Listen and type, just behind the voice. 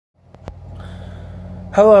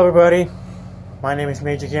Hello everybody, my name is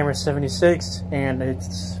Major Gamer 76 and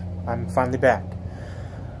I'm finally back.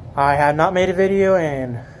 I have not made a video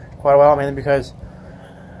in quite a while, mainly because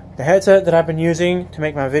the headset that I've been using to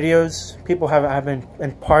make my videos, people have been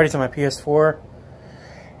in parties on my PS4,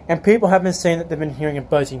 and people have been saying that they've been hearing a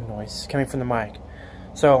buzzing noise coming from the mic.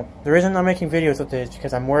 So the reason I'm making videos with this is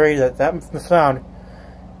because I'm worried that sound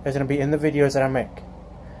is going to be in the videos that I make.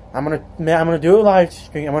 I'm gonna do a live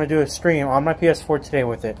stream. I'm gonna do a stream on my PS4 today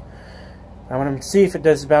with it. I'm gonna see if it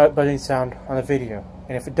does buzzing sound on the video,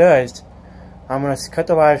 and if it does, I'm gonna cut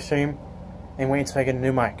the live stream and wait until I get a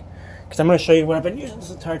new mic. Because I'm gonna show you what I've been using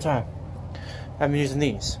this entire time. I've been using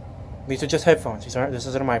these. These are just headphones. This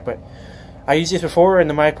isn't a mic, but I used these before and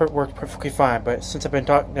the mic worked perfectly fine. But since I've been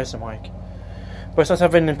talking, there's a mic. But since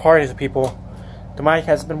I've been in parties with people, the mic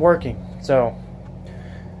hasn't been working. So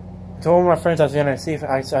I told one of my friends I was gonna see if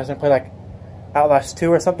I was gonna play like Outlast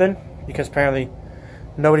 2 or something, because apparently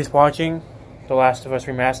nobody's watching The Last of Us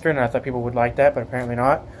Remastered, and I thought people would like that, but apparently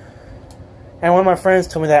not. And one of my friends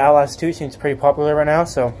told me that Outlast 2 seems pretty popular right now,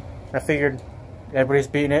 so I figured everybody's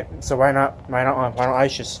beating it, so why not I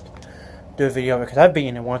just do a video of it, because I've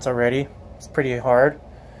beaten it once already. It's pretty hard.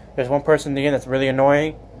 There's one person in the game that's really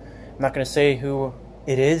annoying. I'm not gonna say who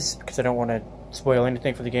it is because I don't want to spoil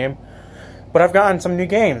anything for the game. But I've gotten some new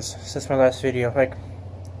games since my last video, like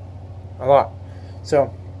a lot.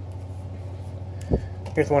 So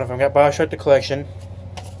here's one of them. Got BioShock the Collection.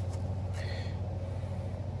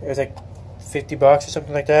 It was like $50 or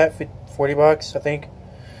something like that, $40 I think.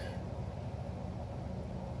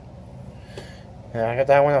 Yeah, I got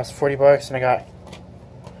that one. That was $40, and I got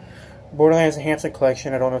Borderlands Enhancement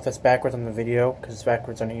Collection. I don't know if that's backwards on the video because it's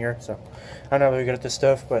backwards on here, so I'm not really good at this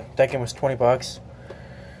stuff. But that game was $20.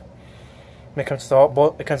 It comes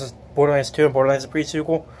with Borderlands 2 and Borderlands the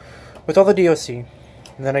pre-sequel with all the DLC.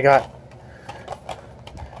 And then I got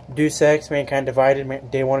Deus Ex Mankind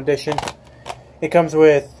Divided Day 1 Edition. It comes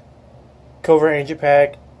with Covert Agent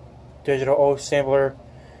Pack, Digital O Sampler,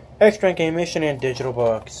 Extra Game Mission, and Digital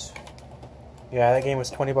Books. Yeah, that game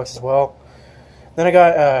was $20 as well. Then I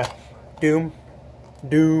got Doom.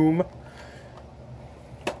 To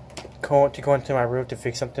go into my room to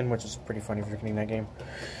fix something, which is pretty funny if you're getting that game.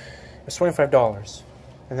 It's $25.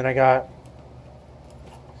 And then I got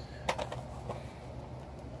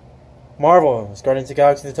Marvel's Guardians of the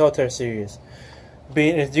Galaxy the Telltale series.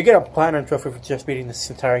 You get a platinum trophy for just beating this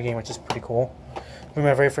entire game, which is pretty cool. It'll be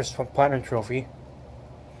my very first platinum trophy.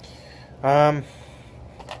 Got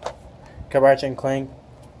Ratchet and Clank,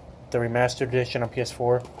 the remastered edition on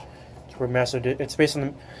PS4. It's remastered. It's based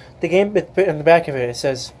on the game. In the back of it, it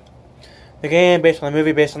says the game based on the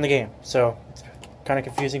movie based on the game. So it's kind of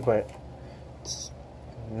confusing, but it's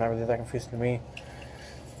not really that confusing to me.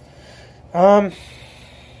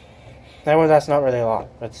 That's not really a lot.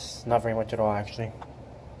 That's not very much at all, actually.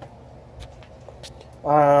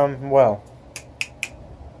 Well,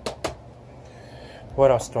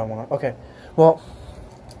 what else do I want? Okay, well,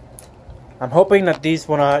 I'm hoping that these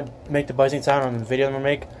will not make the buzzing sound on the video I'm gonna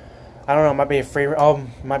make. I don't know. It might be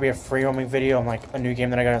a free roaming video on like a new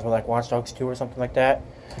game that I got as well, like Watch Dogs 2 or something like that.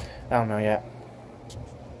 I don't know yet.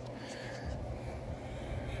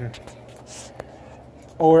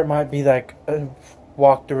 Or it might be like a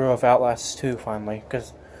walkthrough of Outlast 2 finally,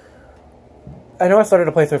 because I know I started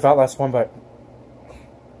to play through Outlast 1, but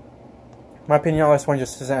in my opinion, Outlast 1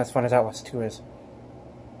 just isn't as fun as Outlast 2 is.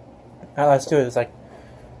 Outlast 2 is like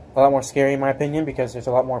a lot more scary in my opinion, because there's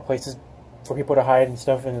a lot more places for people to hide and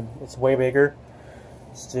stuff, and it's way bigger.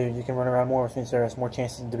 So you can run around more, which means there's more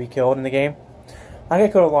chances to be killed in the game. I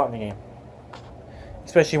get killed a lot in the game.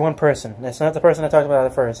 Especially one person. It's not the person I talked about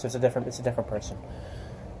at first. It's a different person.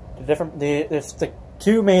 There's like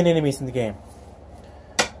two main enemies in the game.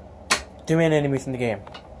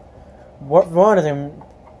 One of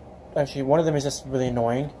them is just really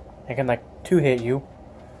annoying. It can like two-hit you,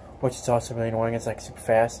 which is also really annoying. It's like super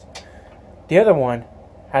fast. The other one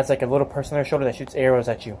has like a little person on their shoulder that shoots arrows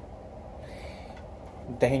at you.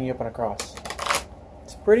 They hang you up on a cross.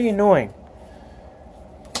 It's pretty annoying.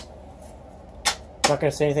 I'm not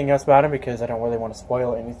going to say anything else about him because I don't really want to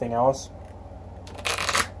spoil anything else.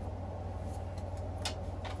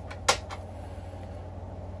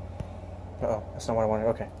 Uh-oh, that's not what I wanted.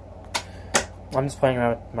 Okay. I'm just playing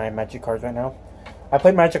around with my Magic cards right now. I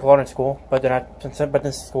played Magic a lot in school, but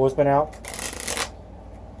since school has been out,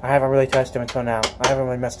 I haven't really touched them until now. I haven't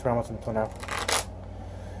really messed around with them until now.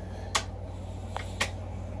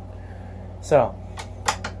 So,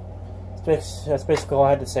 that's basically all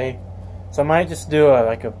I had to say. So I might just do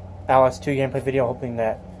like a Outlast 2 gameplay video, hoping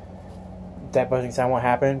that buzzing sound won't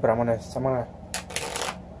happen. But I'm gonna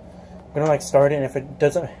I'm gonna like start it, and if it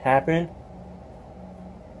doesn't happen,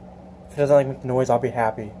 if it doesn't like make the noise, I'll be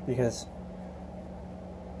happy, because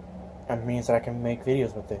that means that I can make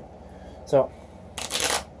videos with it. So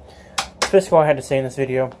that's basically all I had to say in this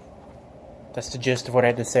video. That's the gist of what I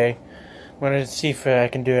had to say. I'm gonna see if I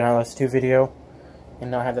can do an LS2 video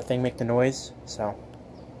and not have the thing make the noise. So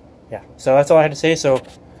yeah, so that's all I had to say. So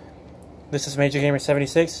this is Major Gamer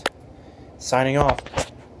 76 signing off.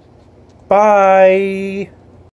 Bye.